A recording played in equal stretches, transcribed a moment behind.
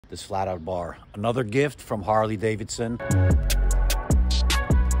this flat out bar. Another gift from Harley Davidson.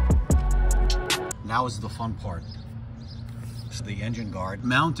 Now is the fun part. So the engine guard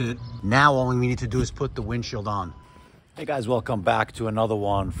mounted. Now all we need to do is put the windshield on. Hey guys, welcome back to another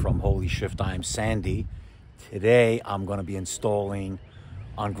one from Holy Shift. I'm Sandy. Today I'm going to be installing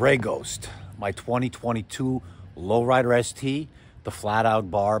on Grey Ghost my 2022 Lowrider ST, the flat out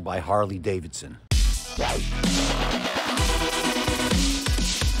bar by Harley Davidson.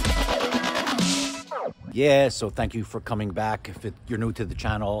 Yeah, so thank you for coming back. If you're new to the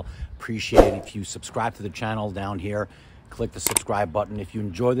channel, appreciate it if you subscribe to the channel down here. Click the subscribe button. If you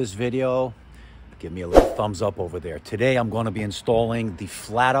enjoy this video, give me a little thumbs up over there. Today I'm going to be installing the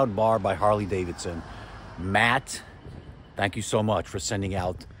flat out bar by Harley Davidson. Matt, thank you so much for sending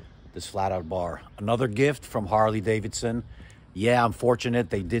out this flat out bar. Another gift from Harley Davidson. Yeah, I'm fortunate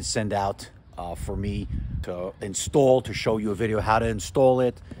they did send out for me to install, to show you a video how to install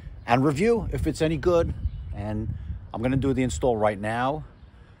it and review if it's any good. And I'm gonna do the install right now.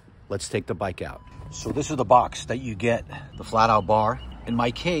 Let's take the bike out. So this is the box that you get, the flat out bar. In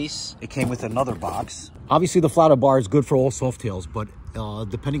my case, it came with another box. Obviously the flat out bar is good for all Softails, but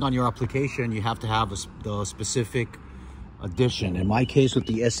depending on your application, you have to have the specific addition. In my case with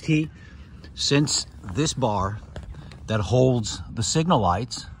the ST, since this bar that holds the signal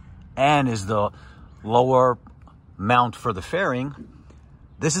lights and is the lower mount for the fairing,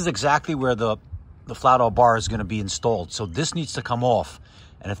 this is exactly where the flat out bar is going to be installed. So this needs to come off.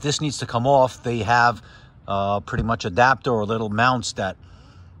 And if this needs to come off, they have pretty much adapter or little mounts that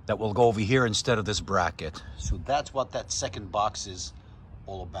will go over here instead of this bracket. So that's what that second box is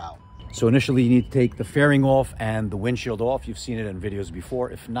all about. So initially you need to take the fairing off and the windshield off. You've seen it in videos before.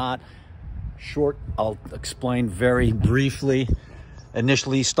 If not, I'll explain very briefly.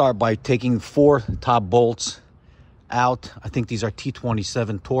 Initially start by taking 4 top bolts out. I think these are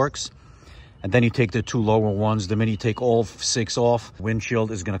T27 Torx. And then you take the 2 lower ones. The minute you take all 6 off,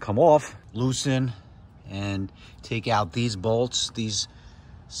 windshield is going to come off. Loosen and take out these bolts, these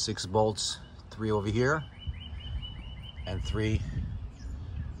 6 bolts, 3 over here and 3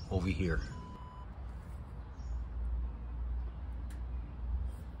 over here.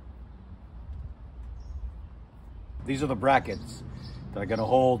 These are the brackets that are going to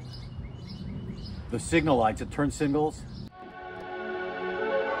hold the signal lights, the turn signals.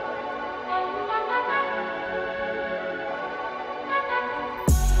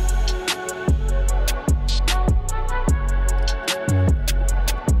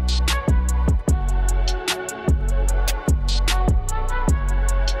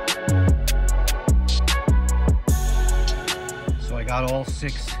 So I got all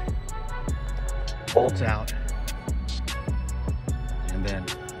 6 bolts out. And then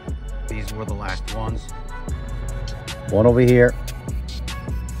these were the last ones. One over here,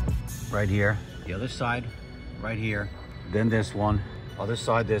 right here. The other side, right here. Then this one, other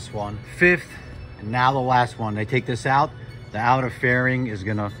side, this one. 5th, and now the last one. They take this out, the outer fairing is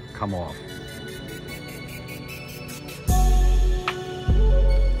gonna come off.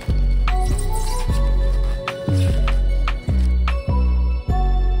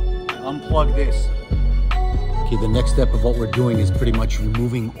 Unplug this. Okay, the next step of what we're doing is pretty much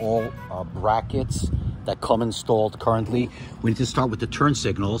removing all brackets that come installed currently. We need to start with the turn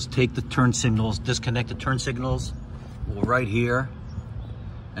signals. Take the turn signals, disconnect the turn signals right here.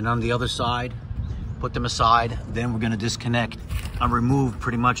 And on the other side, put them aside. Then we're gonna disconnect and remove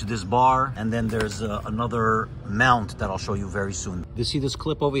pretty much this bar. And then there's another mount that I'll show you very soon. You see this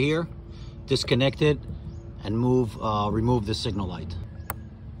clip over here? Disconnect it and remove the signal light.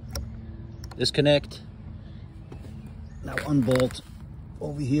 Disconnect. Now unbolt.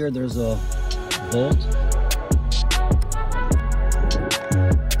 Over here there's a bolt.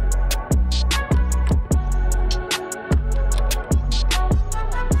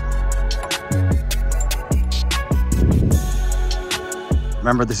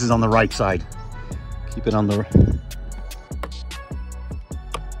 Remember, this is on the right side. Keep it on the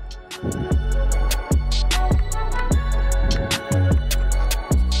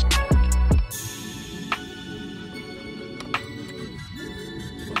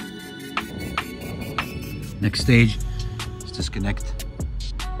next stage is disconnect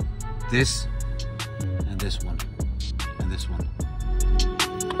this and this one and this one.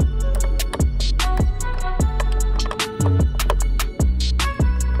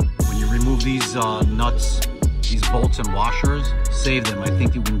 When you remove these nuts, these bolts and washers, save them. I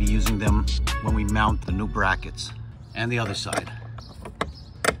think you can be using them when we mount the new brackets. And the other side.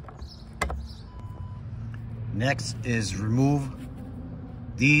 Next is remove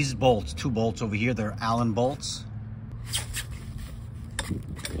these bolts, 2 bolts over here. They're Allen bolts.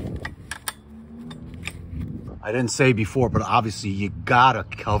 I didn't say before, but obviously you gotta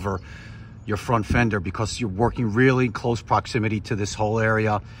cover your front fender because you're working really close proximity to this whole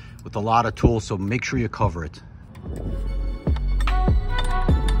area with a lot of tools, so make sure you cover it.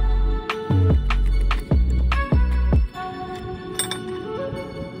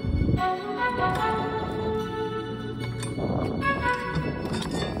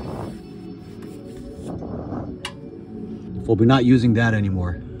 We'll be not using that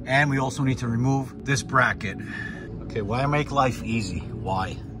anymore. And we also need to remove this bracket. Okay, why make life easy?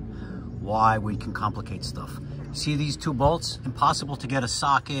 Why we can complicate stuff. See these two bolts? Impossible to get a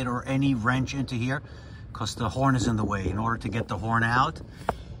socket or any wrench into here because the horn is in the way. In order to get the horn out,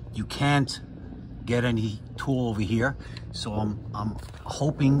 you can't get any tool over here. So I'm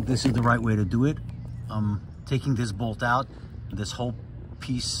hoping this is the right way to do it. I'm taking this bolt out, this whole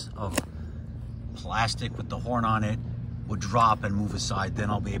piece of plastic with the horn on it would drop and move aside. Then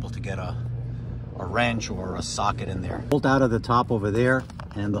I'll be able to get a wrench or a socket in there. Bolt out of the top over there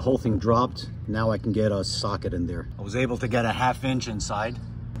and the whole thing dropped. Now I can get a socket in there. I was able to get a 1/2 inch inside.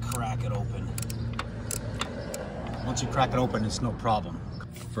 Crack it open. Once you crack it open, it's no problem.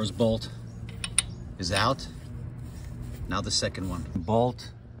 First bolt is out. Now the second one.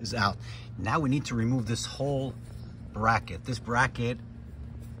 Bolt is out. Now we need to remove this whole bracket. This bracket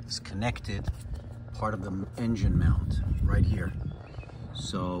is connected, part of the engine mount right here.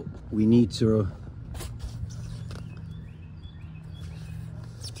 So we need to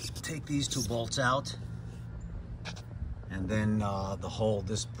take these two bolts out, and then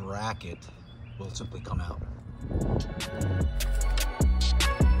this bracket will simply come out.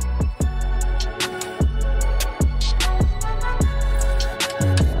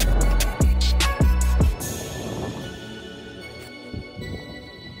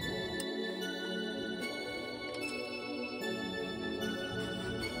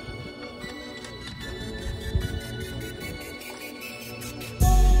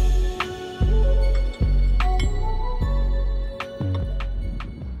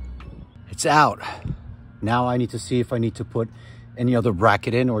 It's out. Now I need to see if I need to put any other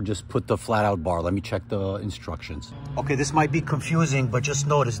bracket in or just put the flat out bar. Let me check the instructions. Okay, this might be confusing, but just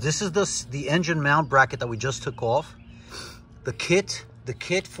notice this is the engine mount bracket that we just took off. The kit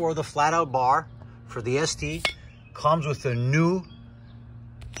for the flat out bar for the ST comes with a new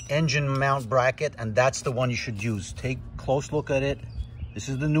engine mount bracket, and that's the one you should use. Take a close look at it. This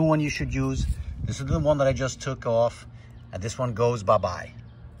is the new one you should use. This is the one that I just took off, and this one goes bye-bye.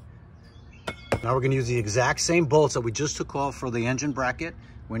 Now we're going to use the exact same bolts that we just took off for the engine bracket.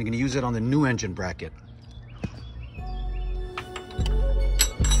 We're going to use it on the new engine bracket.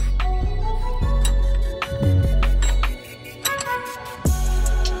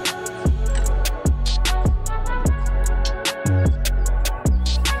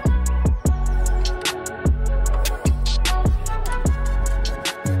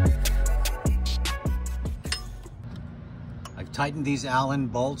 I've tightened these Allen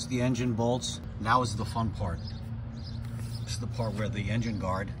bolts, the engine bolts. Now is the fun part. This is the part where the engine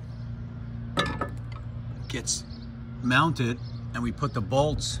guard gets mounted and we put the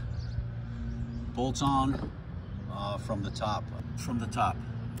bolts on from the top.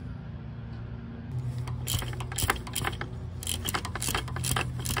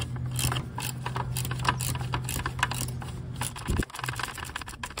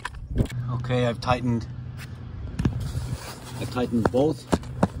 Okay, I've tightened both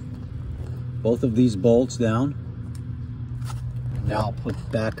of these bolts down. Now I'll put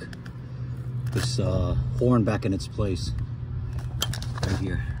back this horn back in its place right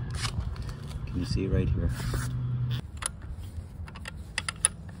here. Can you see it right here?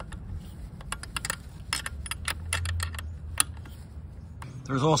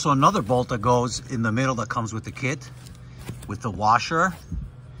 There's also another bolt that goes in the middle that comes with the kit, with the washer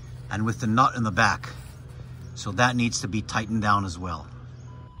and with the nut in the back. So that needs to be tightened down as well.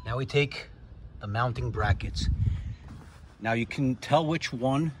 Now we take the mounting brackets. Now you can tell which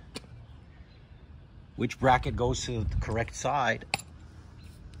bracket goes to the correct side.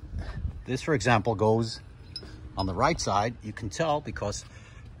 This, for example, goes on the right side. You can tell because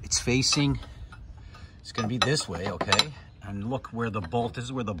it's facing, it's gonna be this way, okay? And look where the bolt is,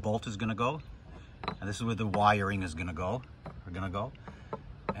 gonna go. And this is where the wiring is gonna go,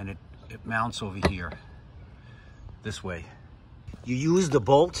 And it mounts over here, this way. You use the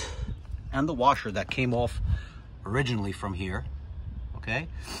bolt and the washer that came off originally from here, okay?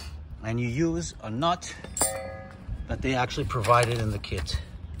 And you use a nut that they actually provided in the kit.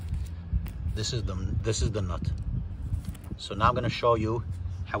 This is the nut. So now I'm gonna show you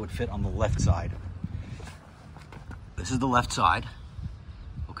how it fit on the left side. This is the left side.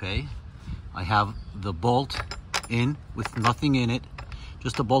 okay? I have the bolt in with nothing in it,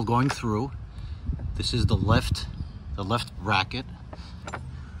 just a bolt going through. This is the left bracket.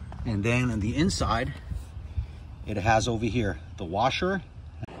 And then on the inside, it has over here the washer.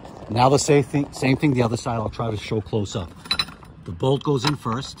 Now the same thing the other side. I'll try to show close up. The bolt goes in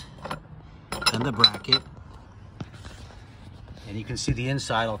first, then the bracket. And you can see the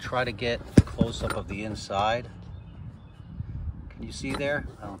inside. I'll try to get a close up of the inside. Can you see there?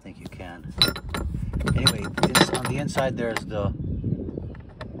 I don't think you can. Anyway, on the inside there's the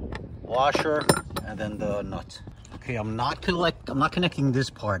washer and then the nut. Okay, I'm not connecting this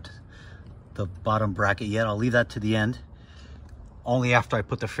part, the bottom bracket, yet. I'll leave that to the end, only after I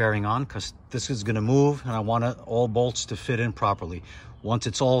put the fairing on, because this is going to move and I want all bolts to fit in properly. Once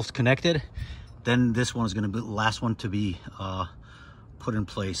it's all connected, then this one is going to be the last one to be put in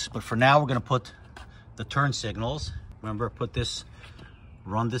place. But for now, we're going to put the turn signals. Remember,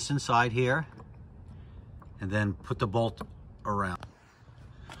 run this inside here, and then put the bolt around.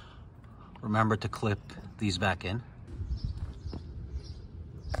 Remember to clip these back in.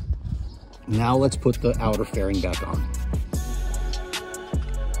 Now let's put the outer fairing back on.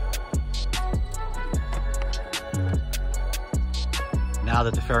 Now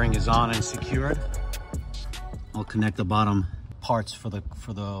that the fairing is on and secured, I'll connect the bottom parts for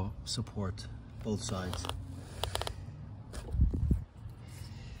the support, both sides.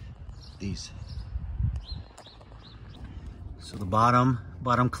 These. So the bottom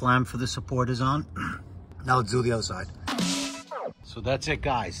clamp for the support is on. Now let's do the other side. So that's it,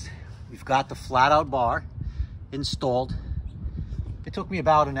 guys. We've got the flat out bar installed. It took me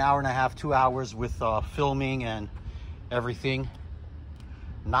about an hour and a half, 2 hours with filming and everything.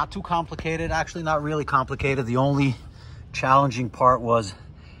 Not too complicated, actually not really complicated. The only challenging part was,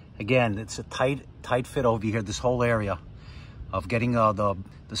 again, it's a tight fit over here, this whole area of getting the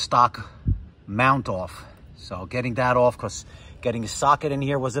stock mount off. So getting that off, because getting a socket in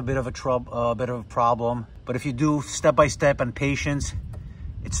here was a bit of a problem. But if you do step by step and patience,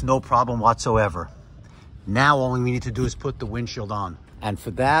 it's no problem whatsoever. Now all we need to do is put the windshield on. And for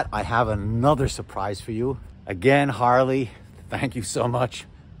that, I have another surprise for you. Again, Harley, thank you so much.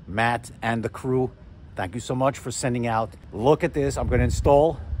 Matt and the crew, thank you so much for sending out. Look at this. I'm going to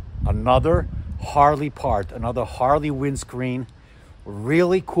install another Harley part, another Harley windscreen.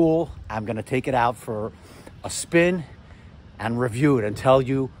 Really cool. I'm going to take it out for a spin and review it and tell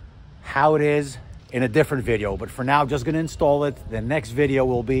you how it is in a different video. But for now, I'm just going to install it. The next video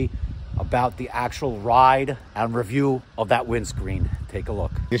will be about the actual ride and review of that windscreen. Take a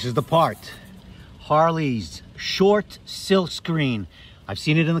look. This is the part. Harley's short silk screen. I've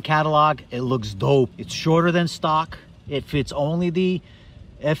seen it in the catalog. It looks dope. It's shorter than stock. It fits only the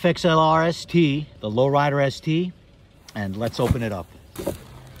FXLR ST, the Lowrider ST. And let's open it up.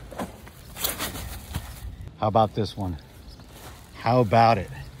 How about this one? How about it?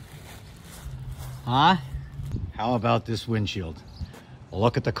 Huh? How about this windshield?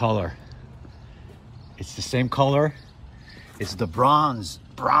 Look at the color. It's the same color. It's the bronze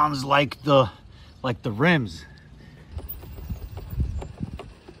like the rims.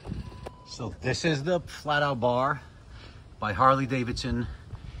 So this is the flat out bar by Harley Davidson.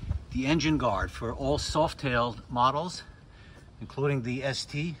 The engine guard for all Softail models, including the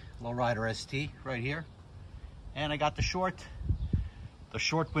ST, Lowrider ST right here. And I got the short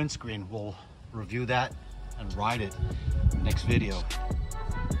windscreen. We'll review that and ride it in the next video.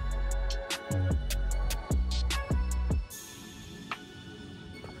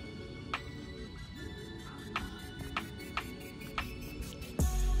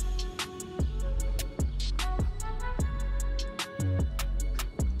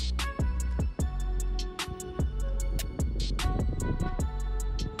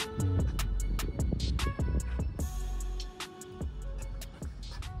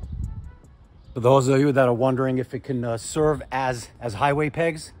 For those of you that are wondering if it can serve as highway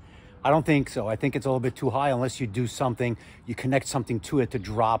pegs, I don't think so. I think it's a little bit too high unless you do something, you connect something to it to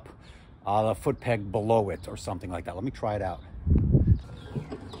drop the foot peg below it or something like that. Let me try it out.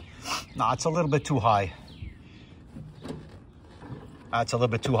 No, it's a little bit too high. It's a little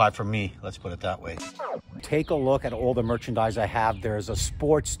bit too high for me, let's put it that way. Take a look at all the merchandise I have. There's a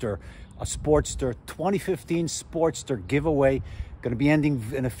Sportster 2015 Sportster giveaway, going to be ending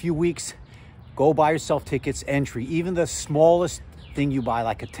in a few weeks. Go buy yourself tickets, entry. Even the smallest thing you buy,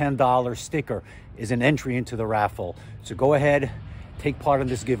 like a $10 sticker, is an entry into the raffle. So go ahead, take part in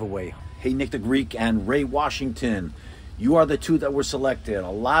this giveaway. Hey, Nick the Greek and Ray Washington, you are the two that were selected. A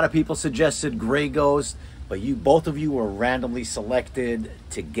lot of people suggested Gray Ghost, but both of you were randomly selected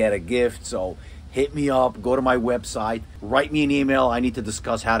to get a gift. So hit me up, go to my website, write me an email. I need to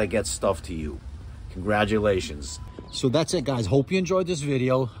discuss how to get stuff to you. Congratulations. So that's it, guys. Hope you enjoyed this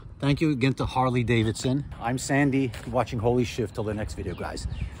video. Thank you again to Harley Davidson. I'm Sandy, watching Holy Shift. Till the next video, guys.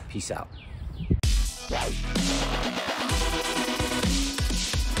 Peace out.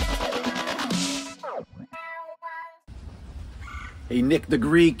 Hey, Nick the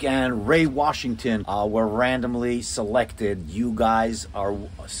Greek and Ray Washington were randomly selected. You guys are...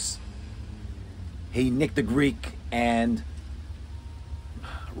 Hey, Nick the Greek and...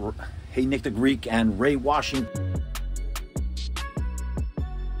 Hey, Nick the Greek and Ray Washington.